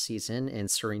last season in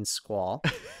Serene Squall.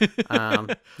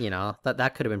 That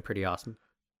could have been pretty awesome.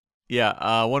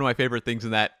 Yeah, one of my favorite things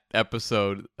in that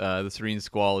episode, the Serene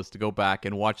Squall, is to go back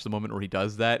and watch the moment where he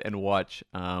does that and watch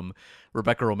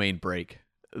Rebecca Romijn break.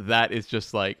 That is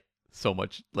just, like, so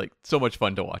much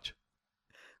fun to watch.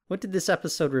 What did this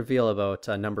episode reveal about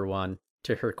number one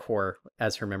to her core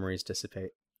as her memories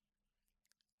dissipate?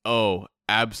 Oh,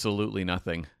 absolutely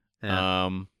nothing. Yeah.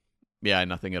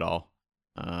 Nothing at all.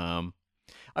 I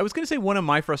was going to say one of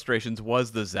my frustrations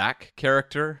was the Zach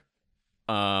character.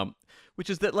 which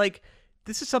is that, like,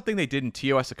 this is something they did in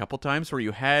TOS a couple times, where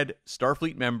you had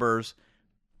Starfleet members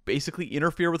basically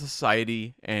interfere with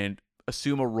society and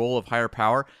assume a role of higher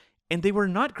power, and they were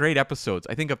not great episodes.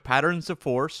 I think of Patterns of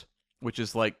Force, which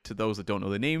is, like, to those that don't know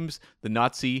the names, the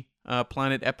Nazi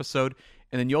planet episode,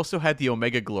 and then you also had the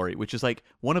Omega Glory, which is, like,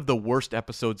 one of the worst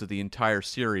episodes of the entire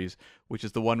series, which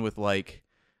is the one with, like,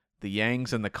 the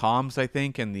Yangs and the Coms, I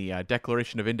think, and the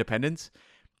Declaration of Independence.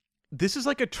 This is,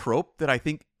 like, a trope that I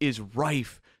think is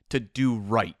rife to do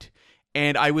right.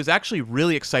 And I was actually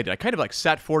really excited. I kind of, like,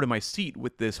 sat forward in my seat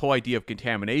with this whole idea of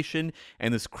contamination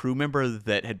and this crew member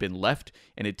that had been left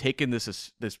and had taken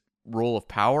this role of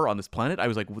power on this planet. I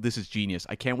was like, well, this is genius.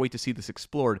 I can't wait to see this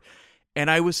explored. And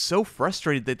I was so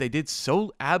frustrated that they did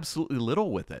so absolutely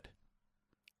little with it.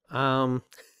 Well,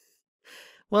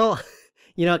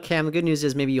 Cam, the good news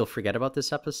is maybe you'll forget about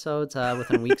this episode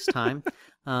within a week's time.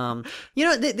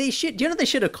 They should. Do you know what they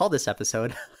should have called this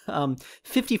episode?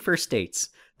 50 First Dates.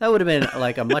 That would have been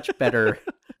like a much better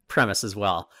premise as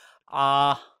well.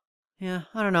 Yeah, I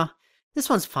don't know. This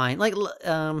one's fine. Like,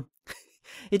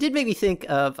 it did make me think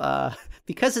of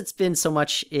because it's been so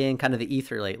much in kind of the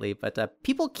ether lately. But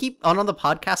people keep on the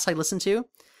podcasts I listen to.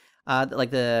 Like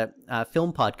the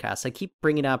film podcast, I keep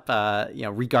bringing up,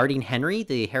 regarding Henry,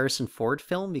 the Harrison Ford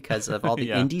film, because of all the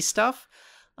indie stuff.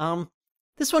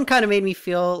 This one kind of made me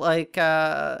feel like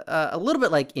a little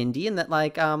bit like indie, in that,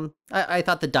 like, I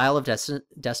thought the Dial of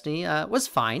Destiny was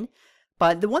fine.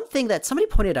 But the one thing that somebody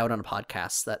pointed out on a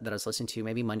podcast that I was listening to,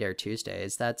 maybe Monday or Tuesday,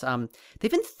 is that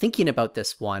they've been thinking about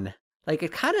this one. Like,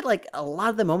 it kind of, like, a lot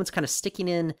of the moments kind of sticking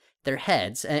in their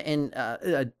heads, and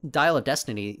Dial of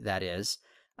Destiny, that is.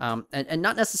 And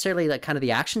not necessarily like kind of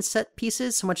the action set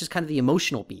pieces so much as kind of the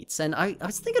emotional beats. And I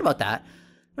was thinking about that.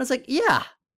 And I was like, yeah,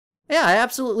 I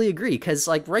absolutely agree. Because,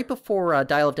 like, right before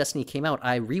Dial of Destiny came out,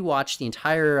 I rewatched the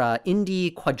entire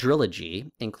indie quadrilogy,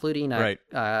 including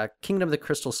Kingdom of the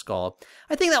Crystal Skull.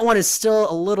 I think that one is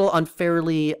still a little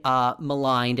unfairly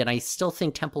maligned, and I still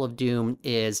think Temple of Doom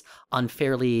is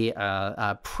unfairly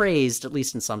praised, at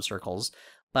least in some circles.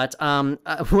 But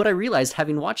what I realized,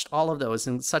 having watched all of those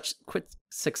in such quick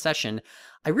succession,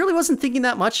 I really wasn't thinking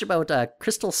that much about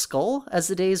Crystal Skull as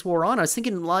the days wore on. I was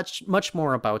thinking much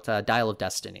more about Dial of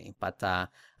Destiny. But I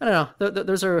don't know.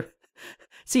 Those are...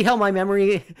 See how my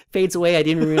memory fades away? I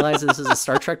didn't realize this is a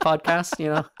Star Trek podcast,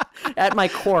 At my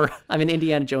core, I'm an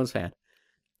Indiana Jones fan.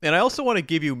 And I also want to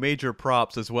give you major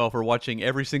props as well for watching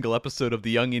every single episode of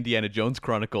the Young Indiana Jones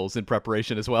Chronicles in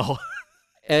preparation as well.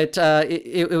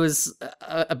 It was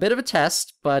a bit of a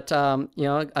test, but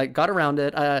I got around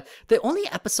it. The only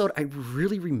episode I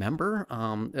really remember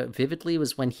vividly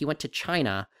was when he went to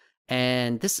China,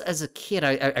 and this, as a kid,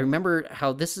 I remember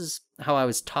how this is how I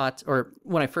was taught, or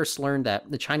when I first learned that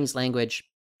the Chinese language,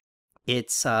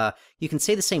 it's you can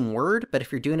say the same word, but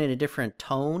if you're doing it in a different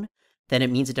tone, then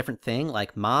it means a different thing.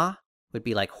 Like ma would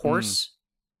be like horse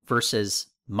versus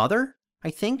mother, I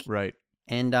think. Right.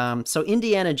 And so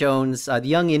Indiana Jones, the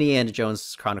Young Indiana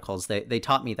Jones Chronicles, they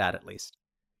taught me that, at least.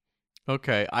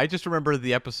 Okay, I just remember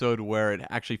the episode where it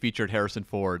actually featured Harrison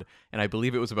Ford, and I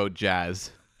believe it was about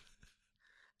jazz.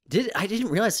 I didn't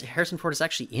realize Harrison Ford is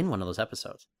actually in one of those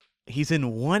episodes. He's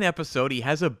in one episode. He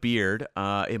has a beard.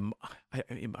 I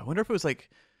wonder if it was like...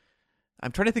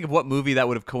 I'm trying to think of what movie that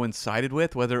would have coincided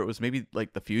with, whether it was maybe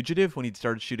like The Fugitive when he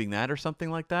started shooting that or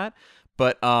something like that.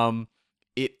 But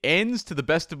it ends, to the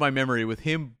best of my memory, with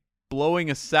him blowing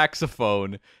a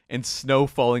saxophone and snow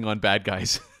falling on bad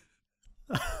guys.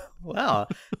 Wow,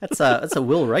 that's a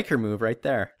Will Riker move right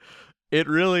there. It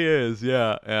really is,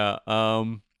 yeah.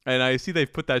 And I see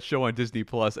they've put that show on Disney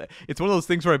Plus. It's one of those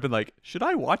things where I've been like, should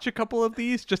I watch a couple of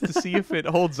these just to see if it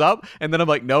holds up? And then I'm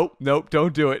like, nope,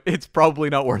 don't do it. It's probably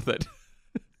not worth it.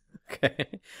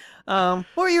 Okay. What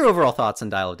are your overall thoughts on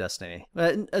Dial of Destiny?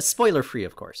 Spoiler free,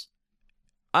 of course.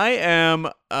 I am,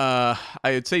 I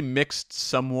would say, mixed,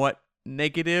 somewhat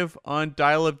negative on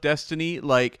Dial of Destiny.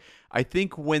 Like, I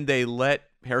think when they let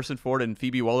Harrison Ford and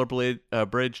Phoebe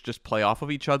Waller-Bridge just play off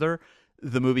of each other,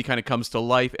 the movie kind of comes to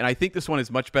life. And I think this one is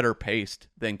much better paced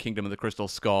than Kingdom of the Crystal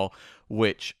Skull,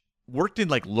 which worked in,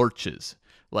 like, lurches.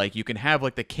 Like, you can have,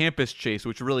 like, the campus chase,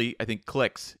 which really, I think,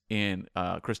 clicks in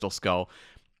Crystal Skull.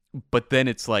 But then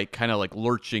it's, like, kind of, like,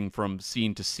 lurching from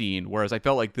scene to scene. Whereas I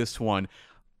felt like this one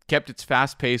kept its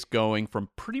fast pace going from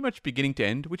pretty much beginning to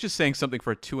end, which is saying something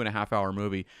for a 2.5-hour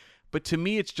movie. But to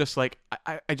me, it's just like,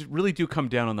 I just really do come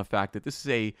down on the fact that this is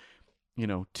a,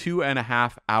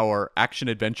 2.5-hour action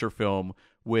adventure film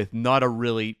with not a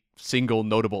really single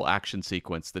notable action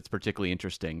sequence that's particularly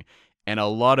interesting, and a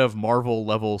lot of Marvel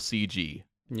level CG.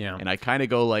 Yeah. And I kind of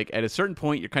go like, at a certain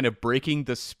point, you're kind of breaking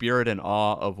the spirit and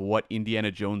awe of what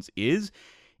Indiana Jones is,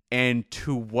 and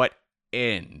to what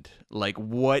end? Like,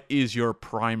 what is your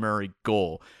primary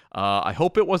goal? I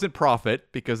hope it wasn't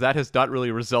profit, because that has not really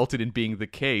resulted in being the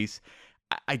case.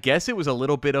 I guess it was a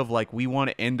little bit of like, we want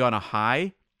to end on a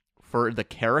high for the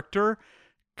character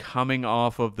coming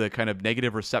off of the kind of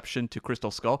negative reception to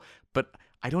Crystal Skull, but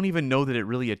I don't even know that it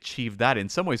really achieved that. In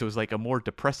some ways, it was like a more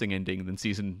depressing ending than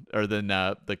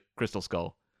the Crystal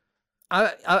Skull.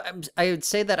 I would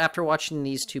say that after watching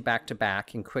these two back to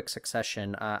back in quick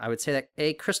succession, I would say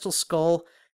that Crystal Skull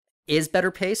is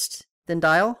better paced than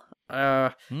Dial.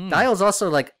 Dial is also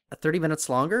like 30 minutes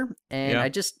longer, and Yeah. I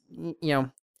just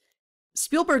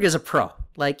Spielberg is a pro.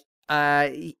 Like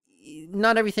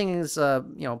not everything is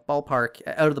ballpark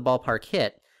out of the ballpark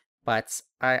hit, but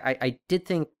I did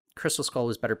think Crystal Skull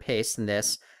was better paced than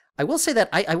this. I will say that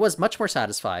I was much more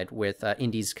satisfied with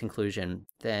Indy's conclusion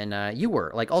than you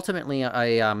were. Like, ultimately,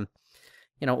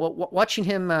 watching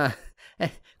him,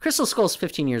 Crystal Skull's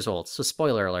 15 years old, so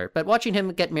spoiler alert. But watching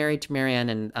him get married to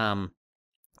Marianne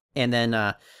and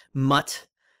then Mutt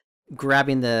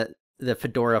grabbing the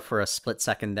fedora for a split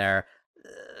second there,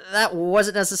 that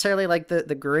wasn't necessarily like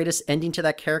the greatest ending to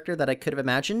that character that I could have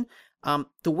imagined.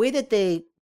 The way that they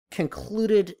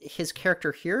concluded his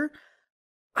character here,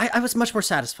 I was much more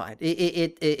satisfied.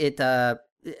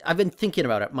 I've been thinking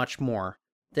about it much more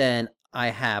than I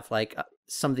have like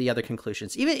some of the other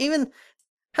conclusions. Even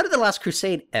how did The Last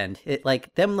Crusade end? It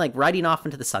like them like riding off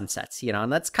into the sunsets,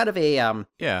 and that's kind of a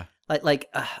a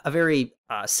very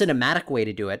cinematic way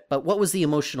to do it. But what was the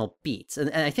emotional beat? And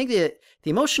I think the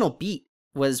emotional beat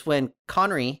was when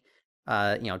Connery,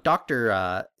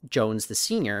 Dr. Jones, the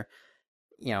senior,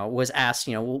 was asked,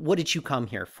 well, what did you come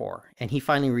here for? And he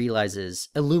finally realizes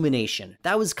illumination.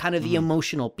 That was kind of the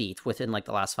emotional beat within like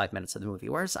the last 5 minutes of the movie.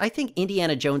 Whereas I think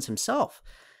Indiana Jones himself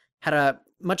had a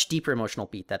much deeper emotional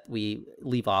beat that we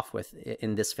leave off with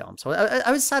in this film. So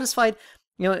I was satisfied.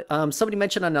 Somebody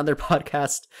mentioned on another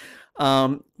podcast,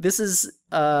 this is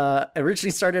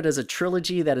originally started as a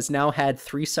trilogy that has now had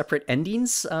 3 separate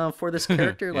endings for this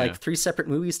character, like 3 separate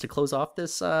movies to close off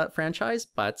this franchise.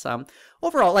 But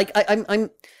overall, like I'm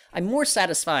more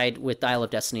satisfied with Dial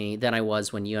of Destiny than I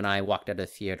was when you and I walked out of the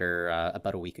theater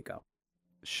about a week ago.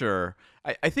 Sure.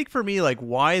 I think for me, like,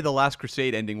 why The Last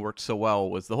Crusade ending worked so well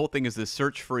was the whole thing is this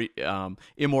search for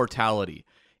immortality.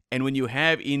 And when you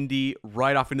have Indy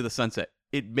right off into the sunset,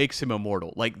 it makes him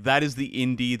immortal. Like, that is the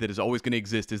Indy that is always going to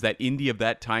exist, is that Indy of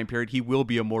that time period. He will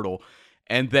be immortal.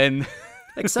 And then...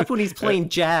 Except when he's playing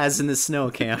jazz in the snow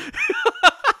camp.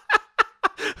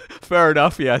 Fair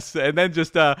enough, yes. And then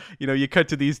just, you cut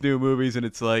to these new movies and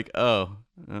it's like,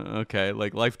 okay,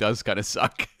 like, life does kind of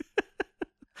suck.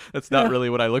 That's not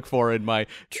really what I look for in my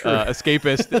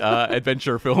escapist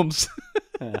adventure films.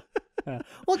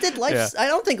 Well, did life... Yeah. I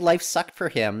don't think life sucked for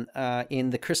him in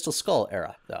the Crystal Skull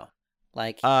era, though.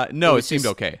 Like, no, it seemed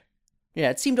okay.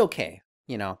 Yeah, it seemed okay.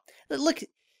 Look,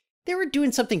 they were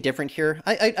doing something different here.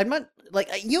 I'm not like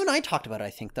you and I talked about it,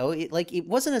 I think, though. It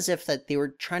wasn't as if that they were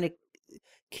trying to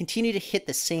continue to hit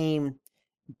the same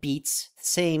beats,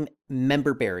 same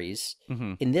member berries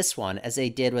in this one as they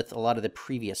did with a lot of the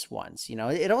previous ones.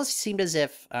 It almost seemed as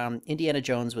if Indiana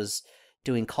Jones was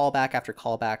doing callback after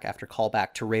callback after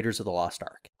callback to Raiders of the Lost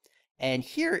Ark. And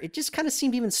here, it just kind of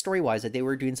seemed, even story-wise, that they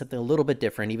were doing something a little bit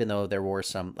different, even though there were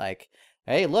some, like,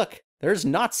 hey, look, there's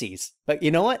Nazis. But you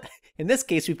know what? In this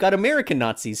case, we've got American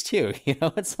Nazis, too.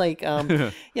 It's like,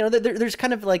 there's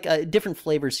kind of, like, different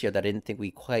flavors here that I didn't think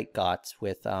we quite got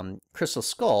with Crystal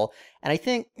Skull. And I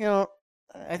think,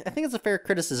 I think it's a fair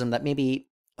criticism that maybe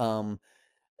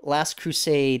Last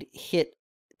Crusade hit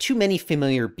too many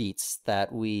familiar beats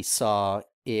that we saw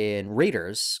in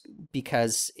Raiders,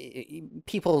 because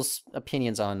people's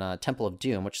opinions on Temple of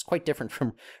Doom, which is quite different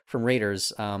from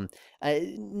Raiders,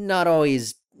 not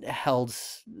always held,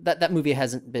 that movie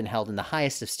hasn't been held in the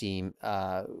highest esteem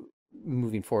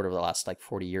moving forward over the last like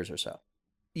 40 years or so.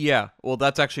 Yeah, well,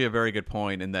 that's actually a very good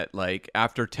point, in that like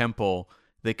after Temple,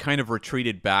 they kind of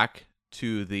retreated back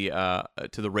to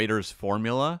the Raiders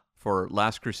formula for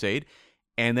Last Crusade,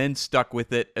 and then stuck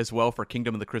with it as well for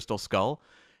Kingdom of the Crystal Skull.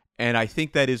 And I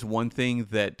think that is one thing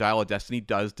that Dial of Destiny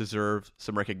does deserve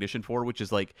some recognition for, which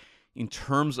is like, in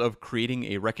terms of creating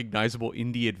a recognizable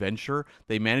indie adventure,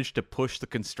 they managed to push the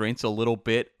constraints a little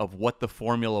bit of what the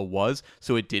formula was,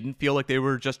 so it didn't feel like they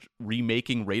were just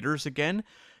remaking Raiders again.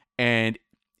 And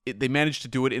they managed to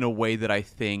do it in a way that I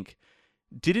think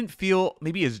didn't feel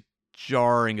maybe as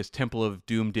jarring as Temple of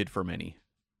Doom did for many.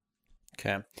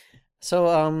 Okay.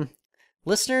 So,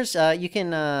 listeners, you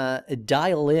can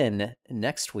dial in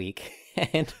next week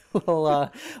and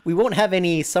we won't have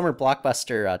any summer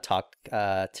blockbuster talk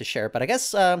to share. But I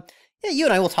guess you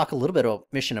and I will talk a little bit about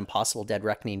Mission Impossible: Dead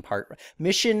Reckoning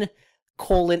Mission: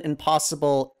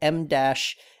 Impossible M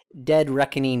Dead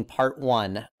Reckoning Part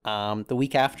 1 the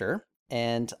week after.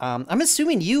 And I'm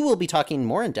assuming you will be talking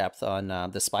more in depth on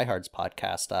the Spy Hards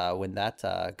podcast when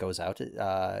that goes out.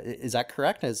 Is that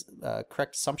correct? Is a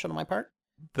correct assumption on my part?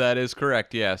 That is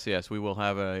correct. Yes. We will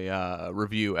have a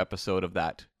review episode of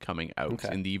that coming out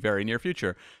in the very near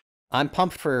future. I'm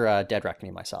pumped for Dead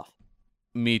Reckoning myself.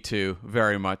 Me too,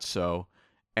 very much so.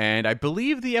 And I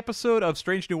believe the episode of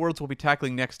Strange New Worlds we'll be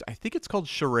tackling next, I think it's called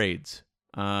Charades.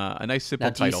 A nice simple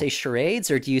title. Now, do you say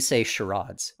charades or do you say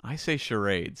charades? I say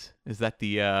charades. Is that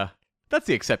that's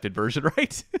the accepted version,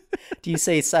 right? Do you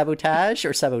say sabotage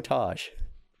or sabotage?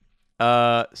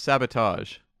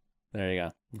 Sabotage. There you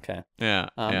go. Okay. Yeah.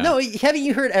 No, haven't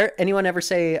you heard anyone ever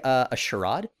say a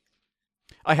charade?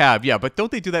 I have, yeah, but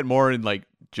don't they do that more in like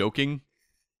joking?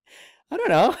 I don't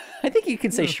know. I think you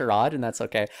can say charade, and that's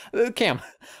okay. Cam,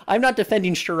 I'm not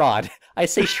defending charade. I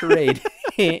say charade,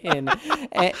 and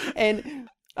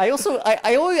I also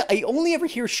I only ever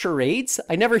hear charades.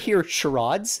 I never hear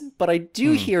charades, but I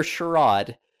do hear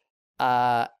charade.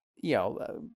 I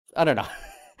don't know.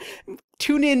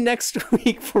 Tune in next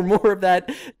week for more of that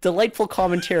delightful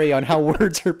commentary on how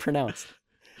words are pronounced.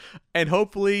 And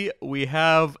hopefully we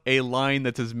have a line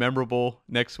that's as memorable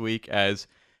next week as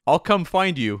 "I'll come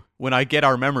find you when I get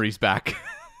our memories back."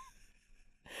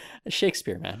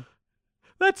 Shakespeare, man.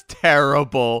 That's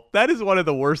terrible. That is one of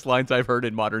the worst lines I've heard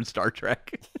in modern Star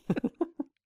Trek.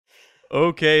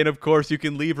 Okay, and of course you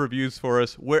can leave reviews for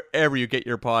us wherever you get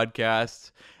your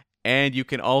podcasts. And you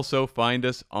can also find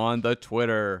us on the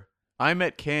Twitter. I'm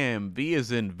at Cam, V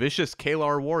as in Vicious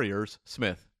Kalar Warriors,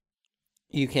 Smith.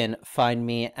 You can find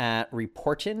me at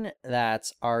Reportin,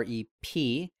 that's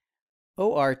REPORTO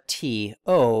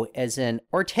as in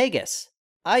Ortegas.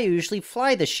 I usually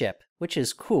fly the ship, which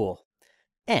is cool.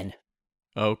 N.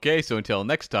 Okay, so until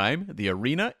next time, the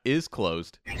arena is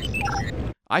closed.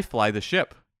 I fly the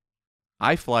ship.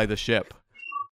 I fly the ship.